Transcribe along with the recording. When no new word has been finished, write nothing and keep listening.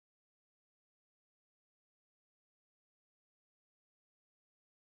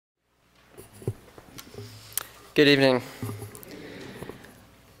Good evening.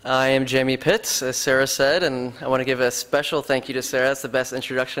 I am Jamie Pitts, as Sarah said, and I want to give a special thank you to Sarah. It's the best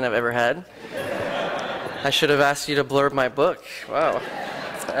introduction I've ever had. I should have asked you to blurb my book. Wow.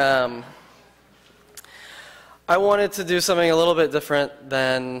 I wanted to do something a little bit different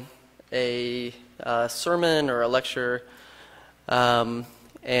than a sermon or a lecture,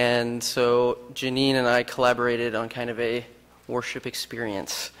 and so Janine and I collaborated on kind of a worship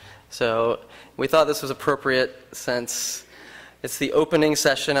experience. So we thought this was appropriate since it's the opening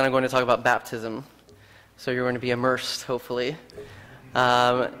session and I'm going to talk about baptism. So you're going to be immersed, hopefully.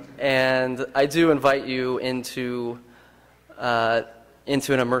 And I do invite you into an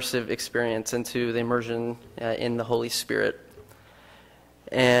immersive experience, into the immersion in the Holy Spirit.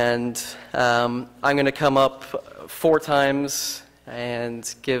 And I'm going to come up 4 times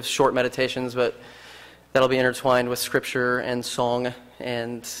and give short meditations, but that'll be intertwined with scripture and song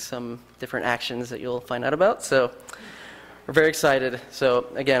and some different actions that you'll find out about. So we're very excited. So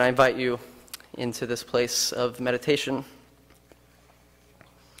again, I invite you into this place of meditation.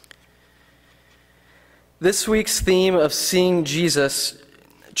 This week's theme of seeing Jesus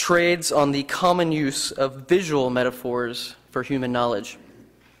trades on the common use of visual metaphors for human knowledge.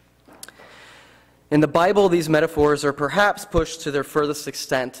 In the Bible, these metaphors are perhaps pushed to their furthest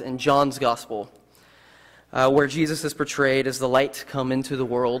extent in John's Gospel, where Jesus is portrayed as the light come into the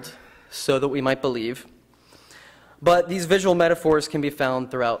world so that we might believe. But these visual metaphors can be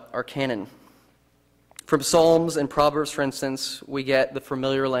found throughout our canon. From Psalms and Proverbs, for instance, we get the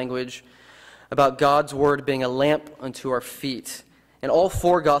familiar language about God's word being a lamp unto our feet. And all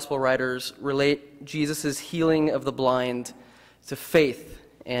 4 gospel writers relate Jesus' healing of the blind to faith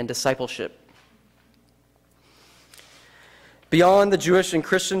and discipleship. Beyond the Jewish and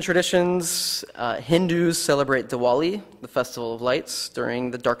Christian traditions, Hindus celebrate Diwali, the Festival of Lights,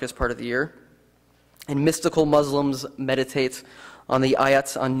 during the darkest part of the year. And mystical Muslims meditate on the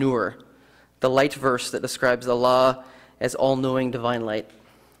Ayat an-Nur, the light verse that describes Allah as all-knowing divine light.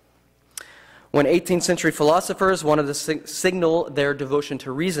 When 18th century philosophers wanted to signal their devotion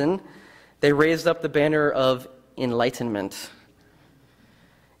to reason, they raised up the banner of enlightenment.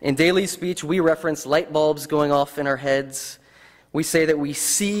 In daily speech, we reference light bulbs going off in our heads. We say that we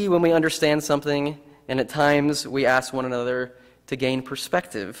see when we understand something, and at times we ask one another to gain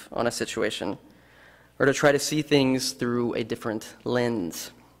perspective on a situation, or to try to see things through a different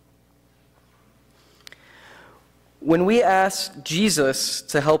lens. When we ask Jesus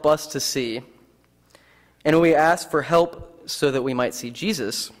to help us to see, and when we ask for help so that we might see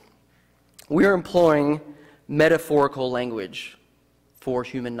Jesus, we are employing metaphorical language for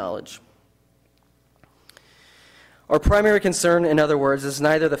human knowledge. Our primary concern, in other words, is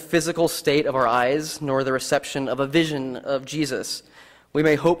neither the physical state of our eyes nor the reception of a vision of Jesus. We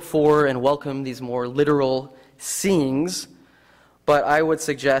may hope for and welcome these more literal seeings, but I would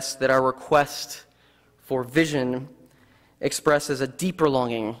suggest that our request for vision expresses a deeper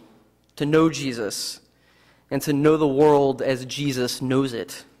longing to know Jesus and to know the world as Jesus knows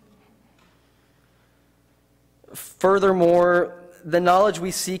it. Furthermore, the knowledge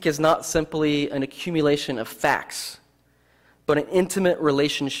we seek is not simply an accumulation of facts, but an intimate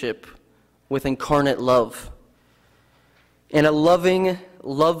relationship with incarnate love, and a loving,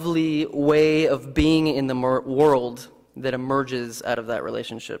 lovely way of being in the world that emerges out of that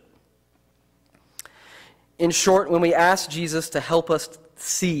relationship. In short, when we ask Jesus to help us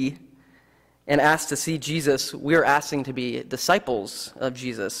see and ask to see Jesus, we are asking to be disciples of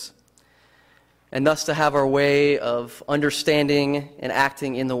Jesus, and thus to have our way of understanding and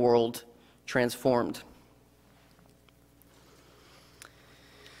acting in the world transformed.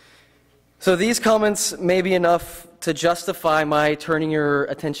 So these comments may be enough to justify my turning your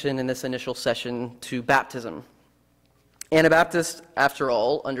attention in this initial session to baptism. Anabaptists, after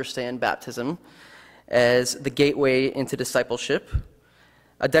all, understand baptism as the gateway into discipleship,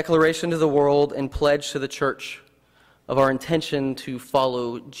 a declaration to the world and pledge to the church of our intention to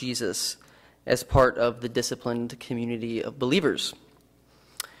follow Jesus as part of the disciplined community of believers.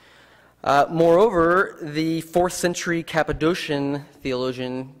 Moreover, the 4th century Cappadocian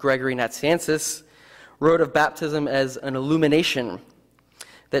theologian Gregory Nazianzus wrote of baptism as an illumination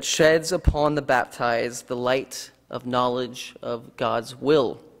that sheds upon the baptized the light of knowledge of God's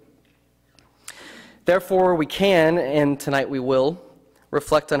will. Therefore, we can, and tonight we will,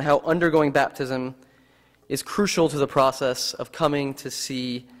 reflect on how undergoing baptism is crucial to the process of coming to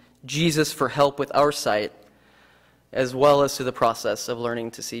see Jesus for help with our sight, as well as to the process of learning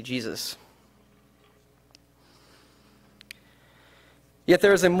to see Jesus. Yet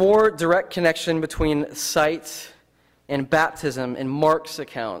there is a more direct connection between sight and baptism in Mark's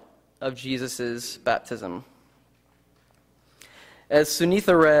account of Jesus' baptism. As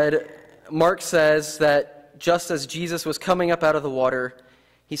Sunitha read, Mark says that just as Jesus was coming up out of the water,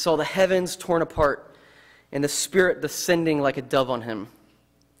 he saw the heavens torn apart and the Spirit descending like a dove on him.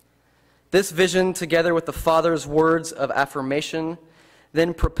 This vision, together with the Father's words of affirmation,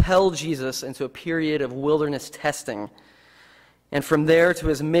 then propelled Jesus into a period of wilderness testing, and from there to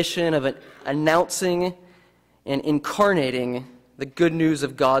his mission of announcing and incarnating the good news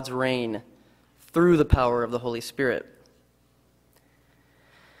of God's reign through the power of the Holy Spirit.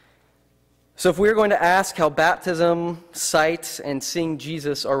 So if we're going to ask how baptism, sight, and seeing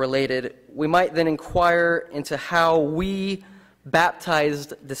Jesus are related, we might then inquire into how we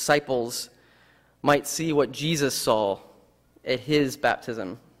baptized disciples might see what Jesus saw at his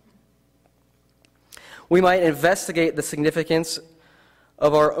baptism. We might investigate the significance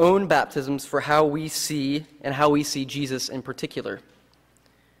of our own baptisms for how we see Jesus in particular.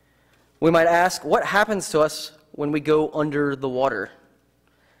 We might ask, what happens to us when we go under the water?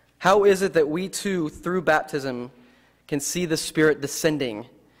 How is it that we too, through baptism, can see the Spirit descending,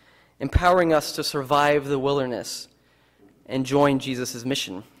 empowering us to survive the wilderness and join Jesus'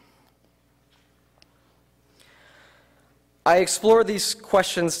 mission? I explore these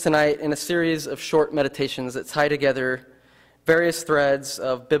questions tonight in a series of short meditations that tie together various threads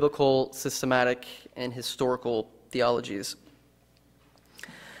of biblical, systematic, and historical theologies.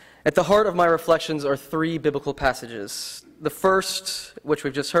 At the heart of my reflections are three biblical passages. The first, which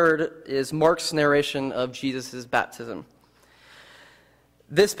we've just heard, is Mark's narration of Jesus' baptism.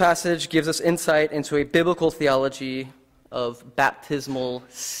 This passage gives us insight into a biblical theology of baptismal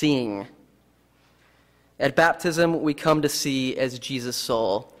seeing. At baptism, we come to see as Jesus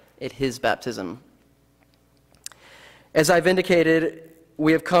saw at his baptism. As I've indicated,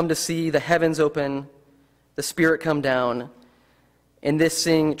 we have come to see the heavens open, the Spirit come down, and this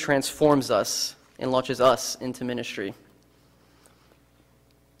seeing transforms us and launches us into ministry.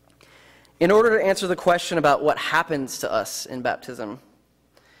 In order to answer the question about what happens to us in baptism,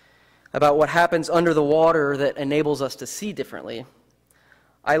 about what happens under the water that enables us to see differently,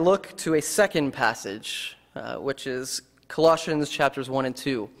 I look to a second passage, which is Colossians chapters 1 and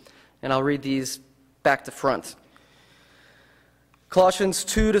 2, and I'll read these back to front. Colossians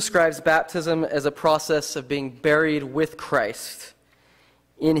 2 describes baptism as a process of being buried with Christ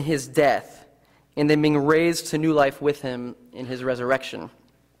in his death, and then being raised to new life with him in his resurrection.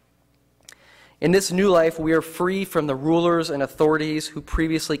 In this new life, we are free from the rulers and authorities who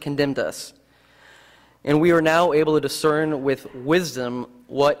previously condemned us, and we are now able to discern with wisdom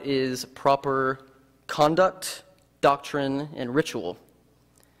what is proper conduct, doctrine, and ritual.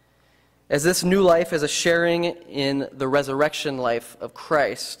 As this new life is a sharing in the resurrection life of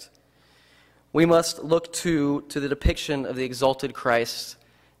Christ, we must look to the depiction of the exalted Christ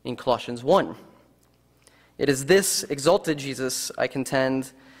in Colossians 1. It is this exalted Jesus, I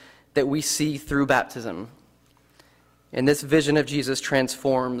contend, that we see through baptism. And this vision of Jesus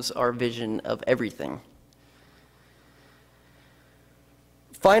transforms our vision of everything.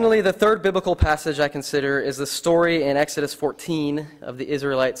 Finally, the third biblical passage I consider is the story in Exodus 14 of the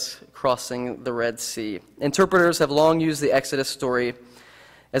Israelites crossing the Red Sea. Interpreters have long used the Exodus story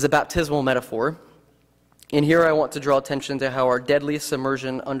as a baptismal metaphor. And here I want to draw attention to how our deadly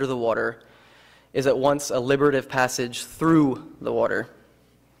submersion under the water is at once a liberative passage through the water.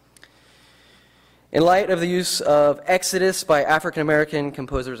 In light of the use of Exodus by African American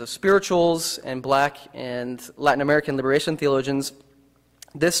composers of spirituals and Black and Latin American liberation theologians,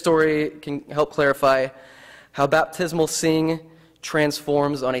 this story can help clarify how baptismal seeing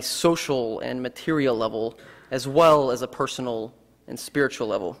transforms on a social and material level, as well as a personal and spiritual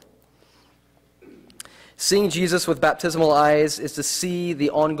level. Seeing Jesus with baptismal eyes is to see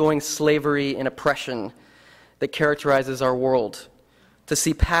the ongoing slavery and oppression that characterizes our world, to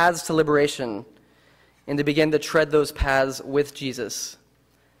see paths to liberation, and to begin to tread those paths with Jesus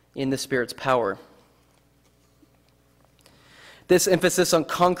in the Spirit's power. This emphasis on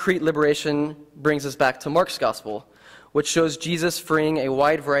concrete liberation brings us back to Mark's gospel, which shows Jesus freeing a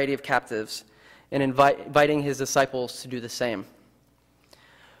wide variety of captives and inviting his disciples to do the same.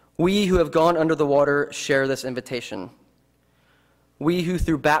 We who have gone under the water share this invitation. We who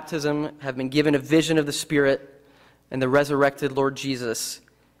through baptism have been given a vision of the Spirit and the resurrected Lord Jesus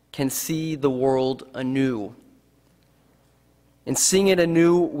can see the world anew. In seeing it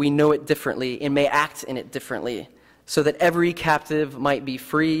anew, we know it differently and may act in it differently, so that every captive might be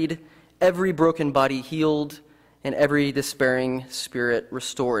freed, every broken body healed, and every despairing spirit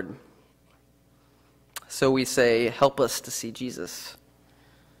restored. So we say, help us to see Jesus.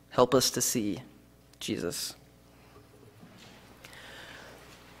 Help us to see Jesus.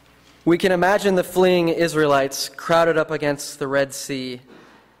 We can imagine the fleeing Israelites crowded up against the Red Sea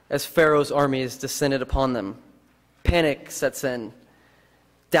as Pharaoh's armies descended upon them. Panic sets in.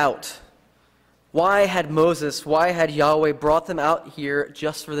 Doubt. Why had Yahweh brought them out here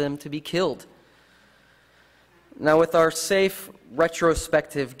just for them to be killed? Now, with our safe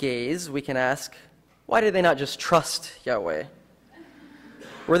retrospective gaze, we can ask, why did they not just trust Yahweh?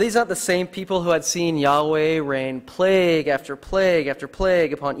 Were these not the same people who had seen Yahweh rain plague after plague after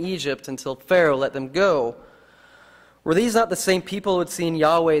plague upon Egypt until Pharaoh let them go? Were these not the same people who had seen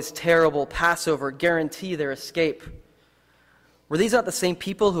Yahweh's terrible Passover guarantee their escape? Were these not the same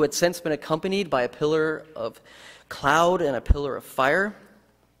people who had since been accompanied by a pillar of cloud and a pillar of fire?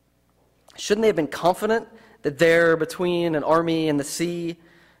 Shouldn't they have been confident that there, between an army and the sea,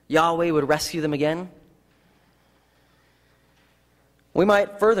 Yahweh would rescue them again? We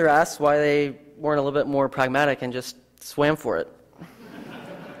might further ask why they weren't a little bit more pragmatic and just swam for it.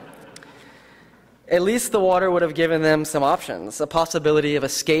 At least the water would have given them some options, a possibility of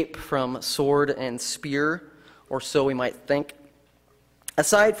escape from sword and spear, or so we might think.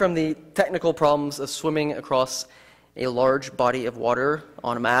 Aside from the technical problems of swimming across a large body of water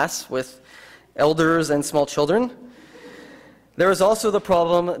en masse with elders and small children, there is also the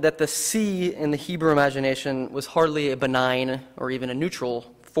problem that the sea in the Hebrew imagination was hardly a benign or even a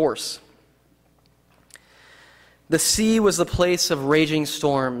neutral force. The sea was the place of raging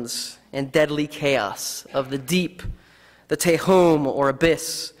storms and deadly chaos, of the deep, the Tehom or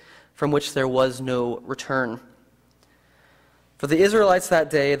abyss, from which there was no return. For the Israelites that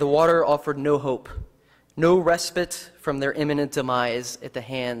day, the water offered no hope, no respite from their imminent demise at the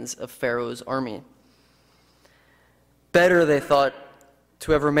hands of Pharaoh's army. Better, they thought,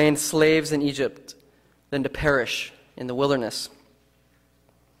 to have remained slaves in Egypt than to perish in the wilderness.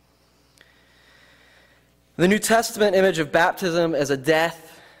 The New Testament image of baptism as a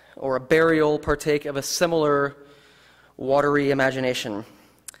death or a burial partake of a similar watery imagination.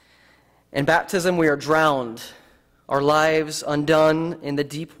 In baptism, we are drowned, our lives undone in the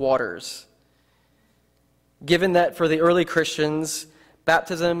deep waters. Given that for the early Christians,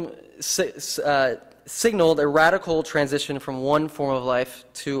 baptism signaled a radical transition from one form of life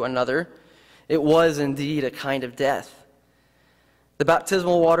to another, it was indeed a kind of death. The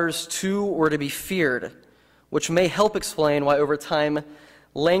baptismal waters, too, were to be feared, which may help explain why over time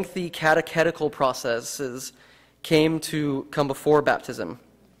lengthy catechetical processes come before baptism.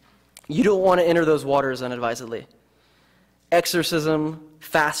 You don't want to enter those waters unadvisedly. Exorcism,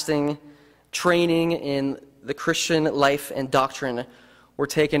 fasting, training in the Christian life and doctrine were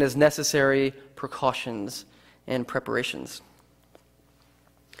taken as necessary precautions and preparations.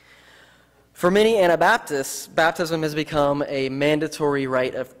 For many Anabaptists, baptism has become a mandatory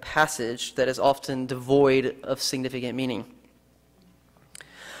rite of passage that is often devoid of significant meaning.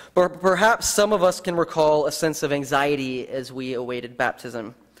 But perhaps some of us can recall a sense of anxiety as we awaited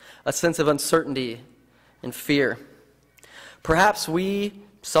baptism, a sense of uncertainty and fear. Perhaps we,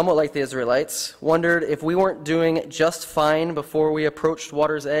 somewhat like the Israelites, wondered if we weren't doing just fine before we approached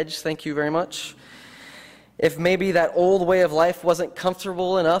water's edge, thank you very much. If maybe that old way of life wasn't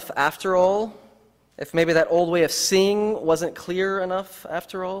comfortable enough after all. If maybe that old way of seeing wasn't clear enough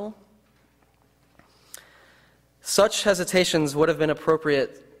after all. Such hesitations would have been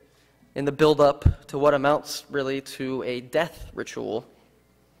appropriate in the build-up to what amounts really to a death ritual.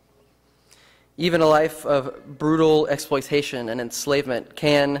 Even a life of brutal exploitation and enslavement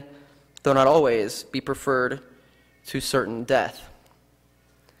can, though not always, be preferred to certain death.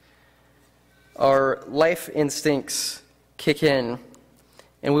 Our life instincts kick in,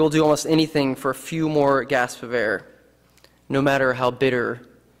 and we will do almost anything for a few more gasps of air, no matter how bitter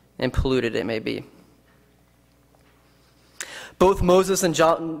and polluted it may be. Both Moses and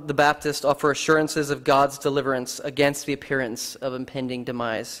John the Baptist offer assurances of God's deliverance against the appearance of impending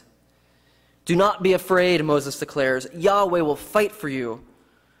demise. Do not be afraid, Moses declares. Yahweh will fight for you.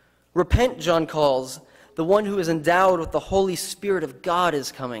 Repent, John calls. The one who is endowed with the Holy Spirit of God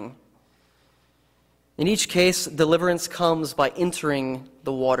is coming. In each case, deliverance comes by entering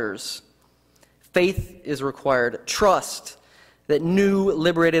the waters. Faith is required. Trust that new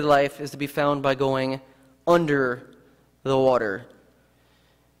liberated life is to be found by going under the water,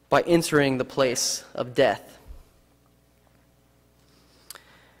 by entering the place of death.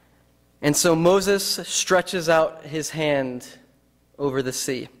 And so Moses stretches out his hand over the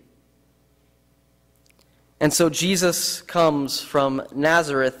sea. And so Jesus comes from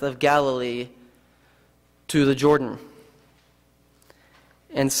Nazareth of Galilee to the Jordan.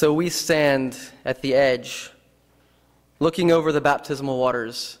 And so we stand at the edge, looking over the baptismal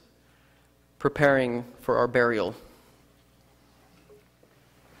waters, preparing for our burial.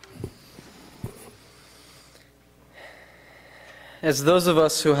 As those of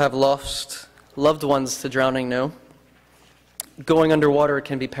us who have lost loved ones to drowning know, going underwater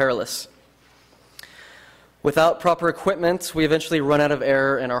can be perilous. Without proper equipment, we eventually run out of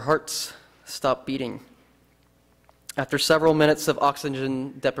air and our hearts stop beating. After several minutes of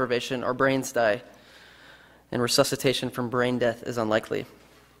oxygen deprivation, our brains die, and resuscitation from brain death is unlikely.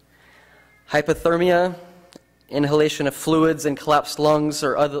 Hypothermia, inhalation of fluids, and collapsed lungs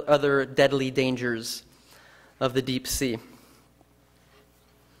are other deadly dangers of the deep sea.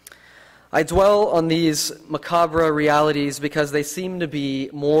 I dwell on these macabre realities because they seem to be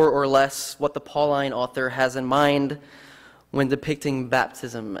more or less what the Pauline author has in mind when depicting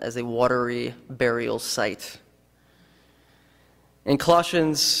baptism as a watery burial site. In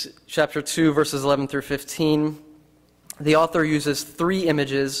Colossians chapter 2, verses 11 through 15, the author uses three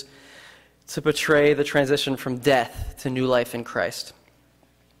images to portray the transition from death to new life in Christ.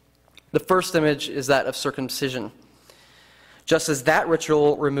 The first image is that of circumcision. Just as that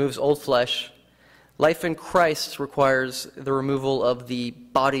ritual removes old flesh, life in Christ requires the removal of the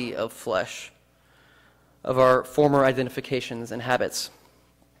body of flesh, of our former identifications and habits.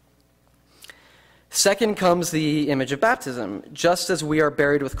 Second comes the image of baptism. Just as we are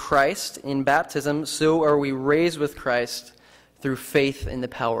buried with Christ in baptism, so are we raised with Christ through faith in the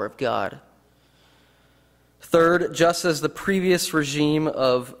power of God. Third, just as the previous regime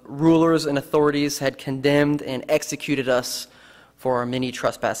of rulers and authorities had condemned and executed us for our many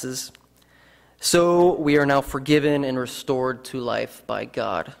trespasses, so we are now forgiven and restored to life by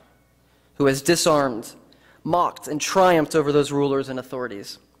God, who has disarmed, mocked, and triumphed over those rulers and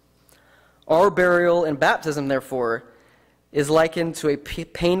authorities. Our burial and baptism, therefore, is likened to a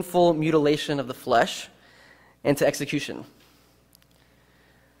painful mutilation of the flesh and to execution.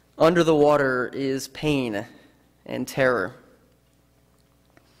 Under the water is pain and terror.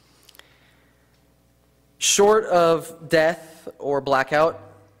 Short of death or blackout,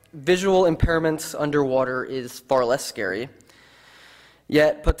 visual impairment underwater is far less scary,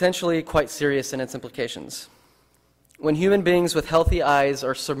 yet potentially quite serious in its implications. When human beings with healthy eyes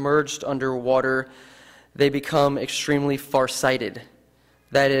are submerged underwater, they become extremely farsighted.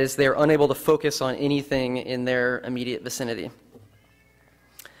 That is, they are unable to focus on anything in their immediate vicinity.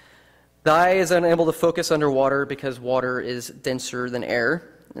 The eye is unable to focus underwater because water is denser than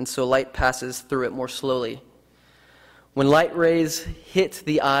air, and so light passes through it more slowly. When light rays hit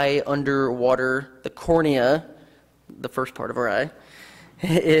the eye underwater, the cornea, the first part of our eye,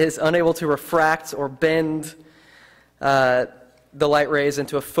 is unable to refract or bend the light rays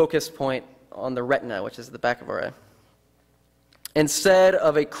into a focus point on the retina, which is the back of our eye. Instead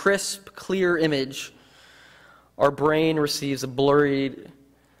of a crisp, clear image, our brain receives a blurry,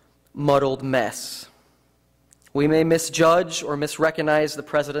 muddled mess. We may misjudge or misrecognize the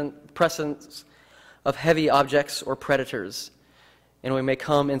presence of heavy objects or predators, and we may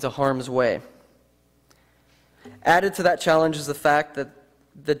come into harm's way. Added to that challenge is the fact that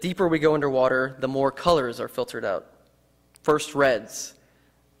the deeper we go underwater, the more colors are filtered out. First reds,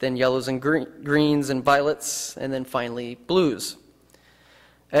 then yellows and greens and violets, and then finally blues.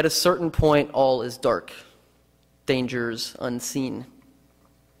 At a certain point, all is dark, dangers unseen.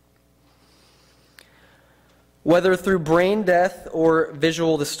 Whether through brain death or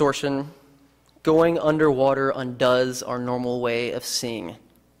visual distortion, going underwater undoes our normal way of seeing.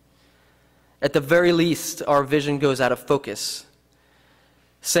 At the very least, our vision goes out of focus.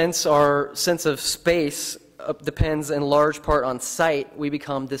 Since our sense of space depends in large part on sight, we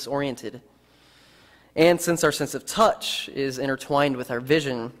become disoriented. And since our sense of touch is intertwined with our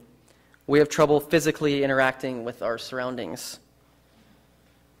vision, we have trouble physically interacting with our surroundings.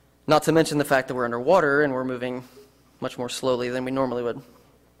 Not to mention the fact that we're underwater and we're moving much more slowly than we normally would.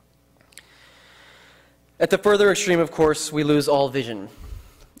 At the further extreme, of course, we lose all vision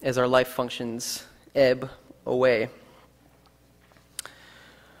as our life functions ebb away.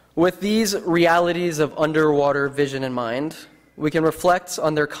 With these realities of underwater vision in mind, we can reflect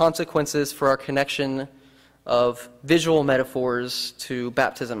on their consequences for our connection of visual metaphors to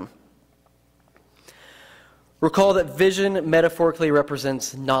baptism. Recall that vision metaphorically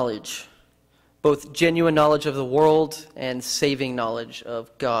represents knowledge, both genuine knowledge of the world and saving knowledge of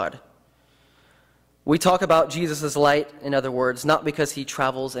God. We talk about Jesus' light, in other words, not because he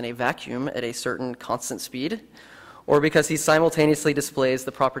travels in a vacuum at a certain constant speed, or because he simultaneously displays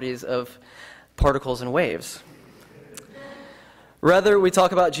the properties of particles and waves. Rather, we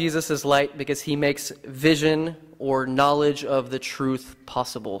talk about Jesus' light because he makes vision or knowledge of the truth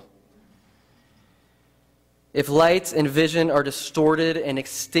possible. If light and vision are distorted and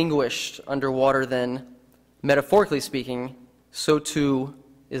extinguished underwater, then, metaphorically speaking, so too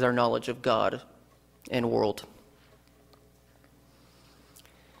is our knowledge of God and world.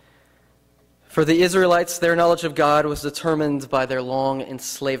 For the Israelites, their knowledge of God was determined by their long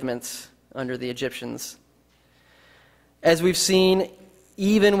enslavement under the Egyptians. As we've seen,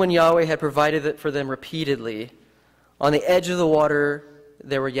 even when Yahweh had provided it for them repeatedly, on the edge of the water,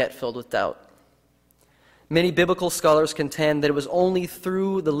 they were yet filled with doubt. Many biblical scholars contend that it was only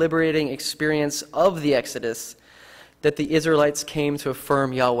through the liberating experience of the Exodus that the Israelites came to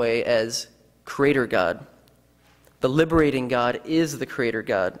affirm Yahweh as Creator God. The liberating God is the Creator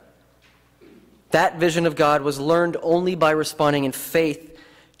God. That vision of God was learned only by responding in faith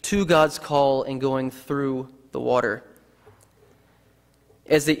to God's call and going through the water.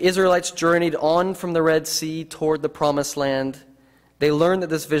 As the Israelites journeyed on from the Red Sea toward the Promised Land, they learned that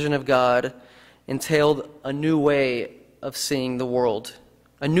this vision of God entailed a new way of seeing the world,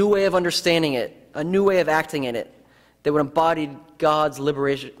 a new way of understanding it, a new way of acting in it that would embody God's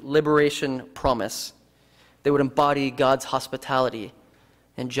liberation promise. They would embody God's hospitality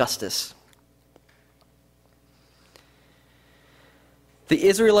and justice. The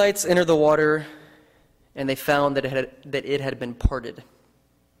Israelites entered the water, and they found that it had been parted.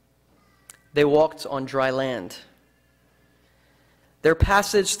 They walked on dry land. Their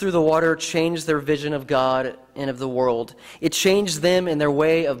passage through the water changed their vision of God and of the world. It changed them and their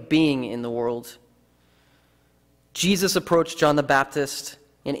way of being in the world. Jesus approached John the Baptist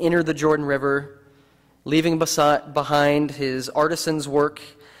and entered the Jordan River, leaving behind his artisan's work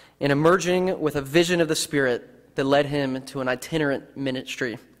and emerging with a vision of the Spirit that led him to an itinerant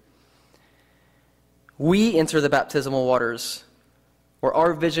ministry. We enter the baptismal waters where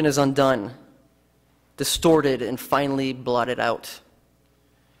our vision is undone, distorted, and finally blotted out.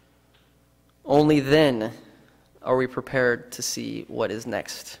 Only then are we prepared to see what is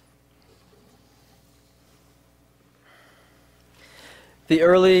next. The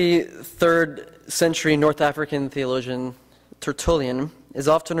early 3rd century North African theologian Tertullian is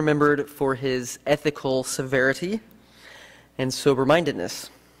often remembered for his ethical severity and sober-mindedness.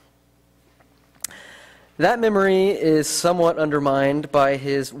 That memory is somewhat undermined by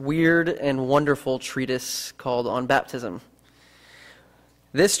his weird and wonderful treatise called On Baptism.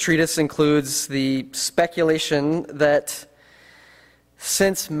 This treatise includes the speculation that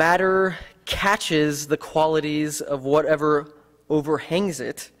since matter catches the qualities of whatever overhangs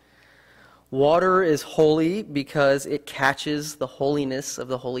it, water is holy because it catches the holiness of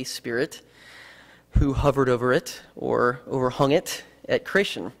the Holy Spirit who hovered over it or overhung it at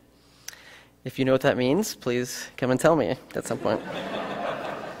creation. If you know what that means, please come and tell me at some point.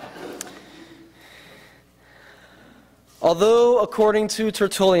 Although, according to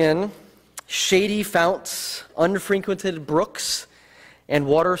Tertullian, shady founts, unfrequented brooks, and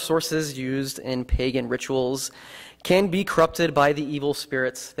water sources used in pagan rituals can be corrupted by the evil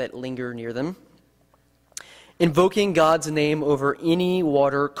spirits that linger near them, invoking God's name over any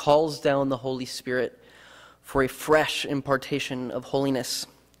water calls down the Holy Spirit for a fresh impartation of holiness.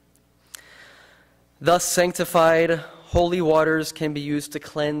 Thus, sanctified, holy waters can be used to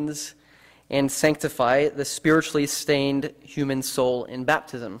cleanse and sanctify the spiritually stained human soul in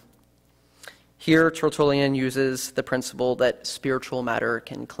baptism. Here, Tertullian uses the principle that spiritual matter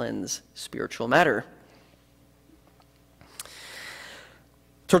can cleanse spiritual matter.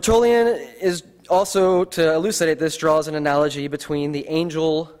 Tertullian is also, to elucidate this, draws an analogy between the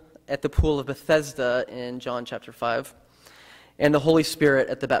angel at the pool of Bethesda in John chapter 5 and the Holy Spirit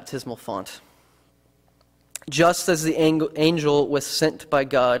at the baptismal font. Just as the angel was sent by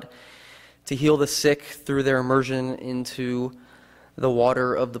God to heal the sick through their immersion into the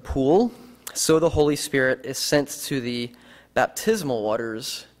water of the pool, so the Holy Spirit is sent to the baptismal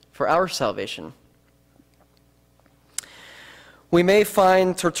waters for our salvation. We may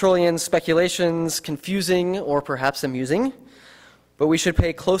find Tertullian's speculations confusing or perhaps amusing, but we should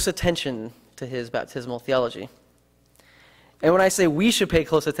pay close attention to his baptismal theology. And when I say we should pay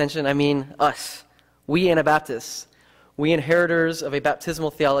close attention, I mean us, we Anabaptists, we inheritors of a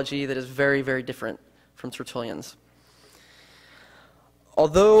baptismal theology that is very, very different from Tertullian's.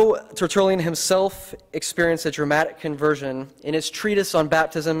 Although Tertullian himself experienced a dramatic conversion, in his treatise on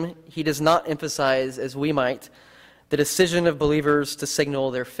baptism, he does not emphasize, as we might, the decision of believers to signal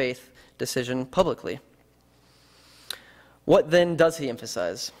their faith decision publicly. What then does he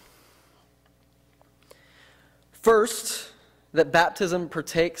emphasize? First, that baptism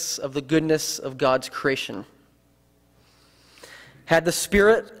partakes of the goodness of God's creation. Had the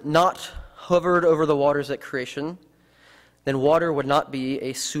Spirit not hovered over the waters at creation, then water would not be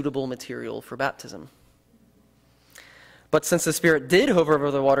a suitable material for baptism. But since the Spirit did hover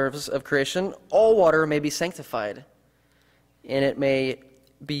over the waters of creation, all water may be sanctified, and it may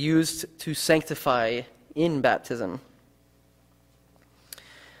be used to sanctify in baptism.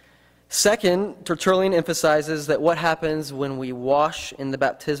 Second, Tertullian emphasizes that what happens when we wash in the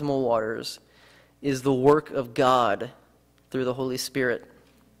baptismal waters is the work of God through the Holy Spirit.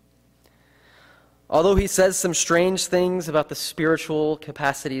 Although he says some strange things about the spiritual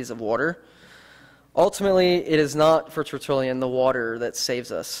capacities of water, ultimately it is not for Tertullian the water that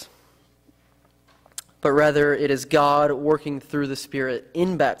saves us, but rather it is God working through the Spirit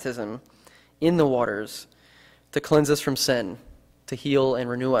in baptism, in the waters, to cleanse us from sin, to heal and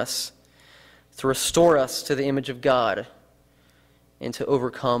renew us, to restore us to the image of God, and to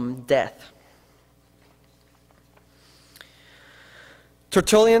overcome death.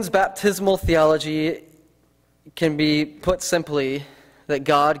 Tertullian's baptismal theology can be put simply that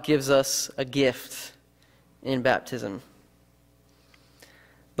God gives us a gift in baptism.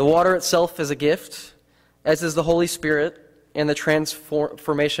 The water itself is a gift, as is the Holy Spirit and the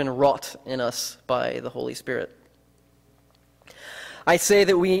transformation wrought in us by the Holy Spirit. I say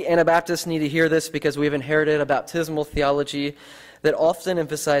that we Anabaptists need to hear this because we've inherited a baptismal theology that often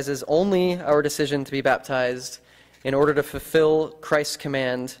emphasizes only our decision to be baptized in order to fulfill Christ's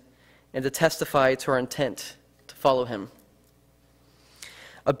command and to testify to our intent to follow him.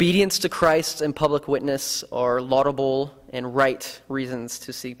 Obedience to Christ and public witness are laudable and right reasons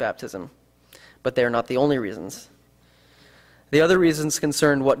to seek baptism, but they are not the only reasons. The other reasons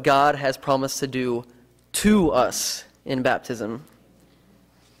concern what God has promised to do to us in baptism.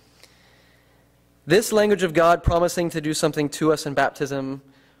 This language of God promising to do something to us in baptism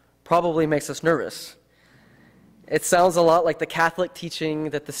probably makes us nervous. It sounds a lot like the Catholic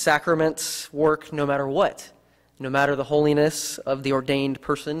teaching that the sacraments work no matter what, no matter the holiness of the ordained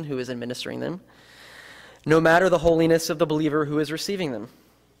person who is administering them, no matter the holiness of the believer who is receiving them.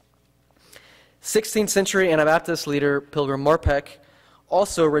 16th century Anabaptist leader Pilgrim Marpeck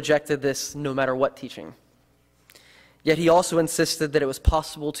also rejected this no matter what teaching. Yet he also insisted that it was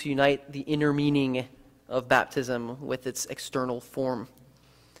possible to unite the inner meaning of baptism with its external form.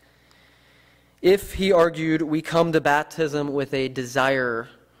 If, he argued, we come to baptism with a desire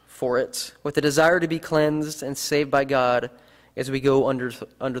for it, with a desire to be cleansed and saved by God as we go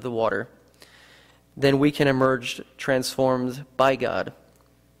under the water, then we can emerge transformed by God.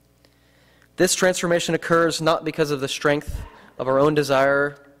 This transformation occurs not because of the strength of our own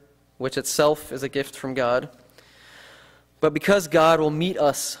desire, which itself is a gift from God, but because God will meet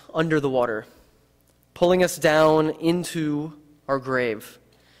us under the water, pulling us down into our grave,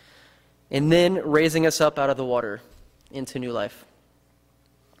 and then raising us up out of the water into new life.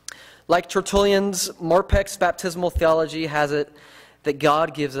 Like Tertullian's, Marpeck's baptismal theology has it that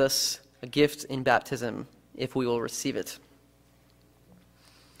God gives us a gift in baptism if we will receive it.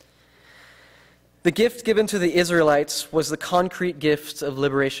 The gift given to the Israelites was the concrete gift of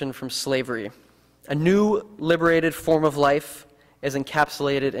liberation from slavery, a new liberated form of life as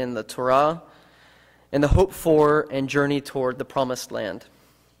encapsulated in the Torah and the hope for and journey toward the promised land.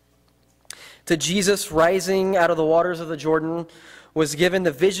 To Jesus rising out of the waters of the Jordan was given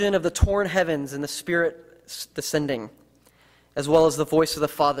the vision of the torn heavens and the Spirit descending, as well as the voice of the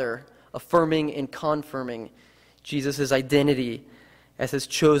Father affirming and confirming Jesus' identity as his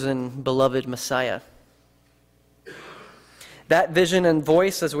chosen, beloved Messiah. That vision and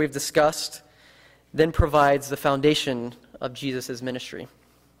voice, as we've discussed, then provides the foundation of Jesus' ministry.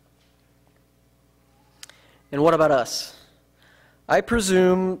 And what about us? I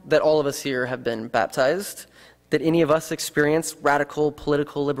presume that all of us here have been baptized. Did any of us experience radical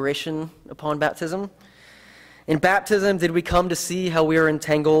political liberation upon baptism? In baptism, did we come to see how we are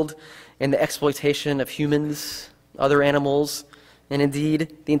entangled in the exploitation of humans, other animals, and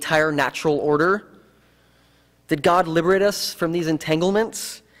indeed the entire natural order? Did God liberate us from these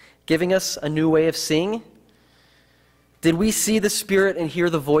entanglements, giving us a new way of seeing? Did we see the Spirit and hear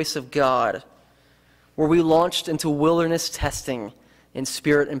the voice of God? Were we launched into wilderness testing in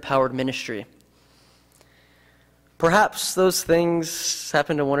Spirit-empowered ministry? Perhaps those things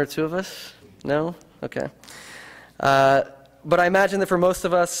happened to one or two of us? No? Okay. But I imagine that for most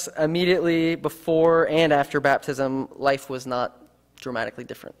of us, immediately before and after baptism, life was not dramatically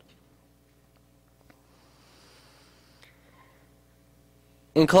different.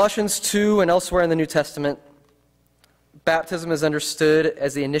 In Colossians 2 and elsewhere in the New Testament, baptism is understood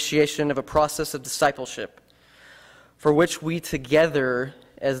as the initiation of a process of discipleship for which we together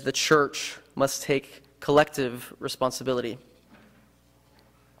as the church must take collective responsibility.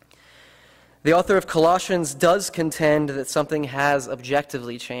 The author of Colossians does contend that something has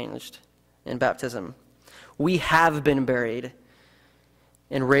objectively changed in baptism. We have been buried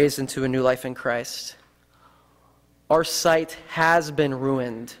and raised into a new life in Christ. Our sight has been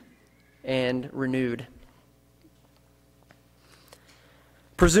ruined and renewed.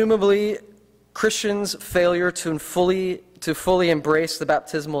 Presumably, Christians' failure to fully embrace the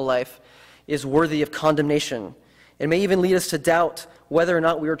baptismal life is worthy of condemnation. It may even lead us to doubt whether or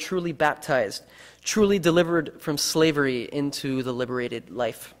not we are truly baptized, truly delivered from slavery into the liberated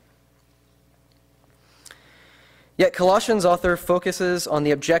life. Yet Colossians' author focuses on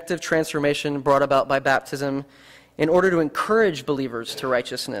the objective transformation brought about by baptism in order to encourage believers to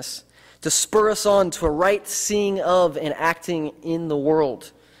righteousness, to spur us on to a right seeing of and acting in the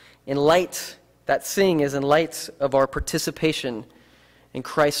world. In light, that seeing is in light of our participation in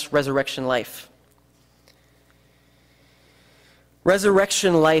Christ's resurrection life.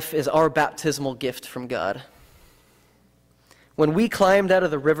 Resurrection life is our baptismal gift from God. When we climbed out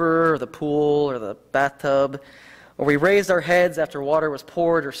of the river or the pool or the bathtub, or we raised our heads after water was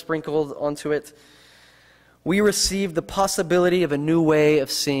poured or sprinkled onto it, we received the possibility of a new way of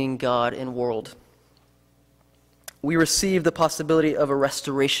seeing God in world. We received the possibility of a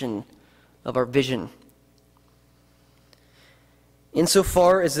restoration of our vision.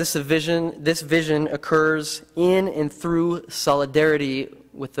 Insofar as this vision occurs in and through solidarity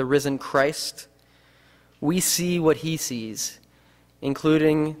with the risen Christ, we see what he sees,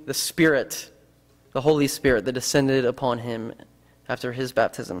 including the Spirit, the Holy Spirit that descended upon him after his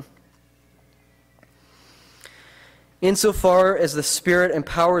baptism. Insofar as the Spirit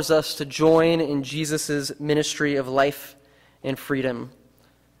empowers us to join in Jesus' ministry of life and freedom,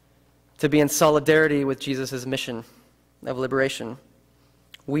 to be in solidarity with Jesus' mission of liberation,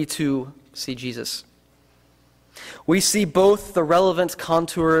 we too see Jesus. We see both the relevant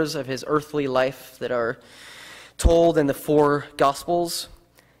contours of his earthly life that are told in the four Gospels,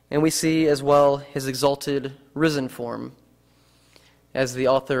 and we see as well his exalted risen form, as the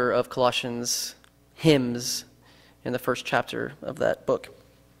author of Colossians hymns in the first chapter of that book.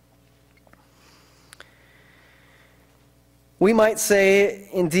 We might say,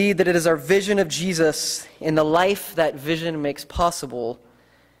 indeed, that it is our vision of Jesus and the life that vision makes possible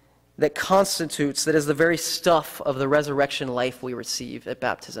that constitutes, that is the very stuff of the resurrection life we receive at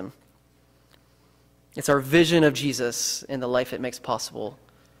baptism. It's our vision of Jesus and the life it makes possible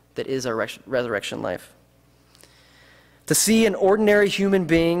that is our resurrection life. To see an ordinary human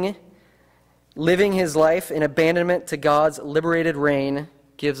being living his life in abandonment to God's liberated reign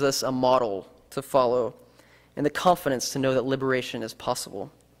gives us a model to follow and the confidence to know that liberation is possible.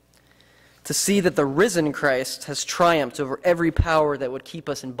 To see that the risen Christ has triumphed over every power that would keep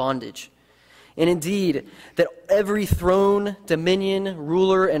us in bondage. And indeed, that every throne, dominion,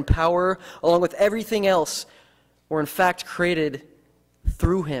 ruler, and power, along with everything else, were in fact created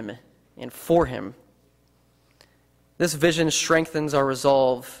through him and for him. This vision strengthens our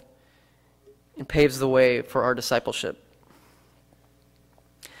resolve and paves the way for our discipleship.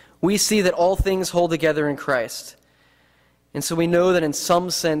 We see that all things hold together in Christ. And so we know that in some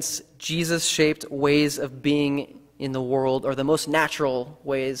sense, Jesus-shaped ways of being in the world are the most natural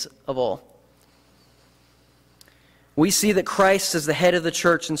ways of all. We see that Christ is the head of the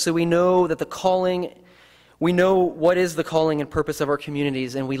church, and so we know that we know what is the calling and purpose of our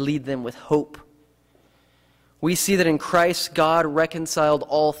communities, and we lead them with hope. We see that in Christ, God reconciled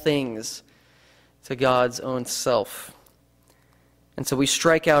all things to God's own self. And so we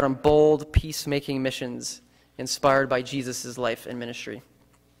strike out on bold, peacemaking missions inspired by Jesus' life and ministry.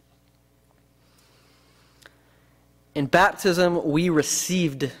 In baptism, we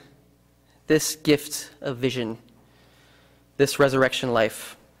received this gift of vision, this resurrection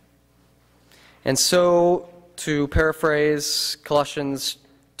life. And so, to paraphrase Colossians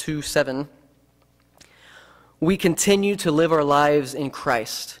 2:7, we continue to live our lives in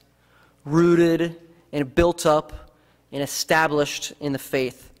Christ, rooted and built up and established in the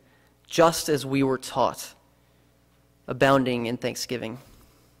faith, just as we were taught, abounding in thanksgiving.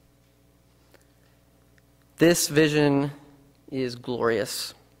 This vision is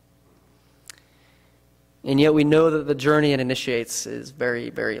glorious. And yet we know that the journey it initiates is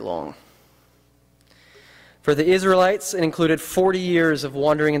very, very long. For the Israelites, it included 40 years of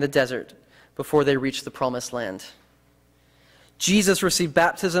wandering in the desert before they reached the promised land. Jesus received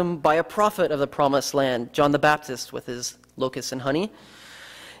baptism by a prophet of the promised land, John the Baptist, with his locusts and honey.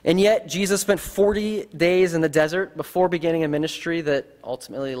 And yet Jesus spent 40 days in the desert before beginning a ministry that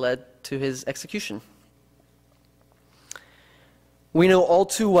ultimately led to his execution. We know all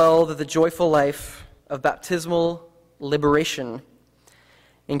too well that the joyful life of baptismal liberation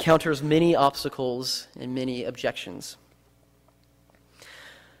encounters many obstacles and many objections.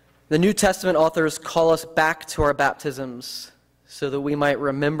 The New Testament authors call us back to our baptisms so that we might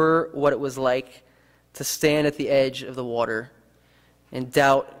remember what it was like to stand at the edge of the water and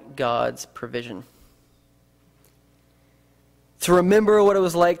doubt God's provision. to remember what it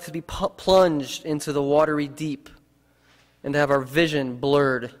was like to be plunged into the watery deep and to have our vision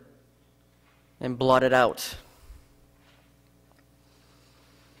blurred and blotted out.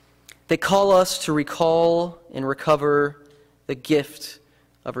 They call us to recall and recover the gift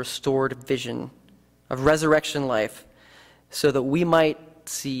of restored vision, of resurrection life, so that we might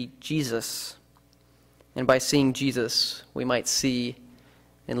see Jesus. And by seeing Jesus, we might see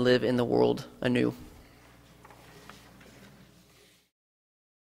and live in the world anew.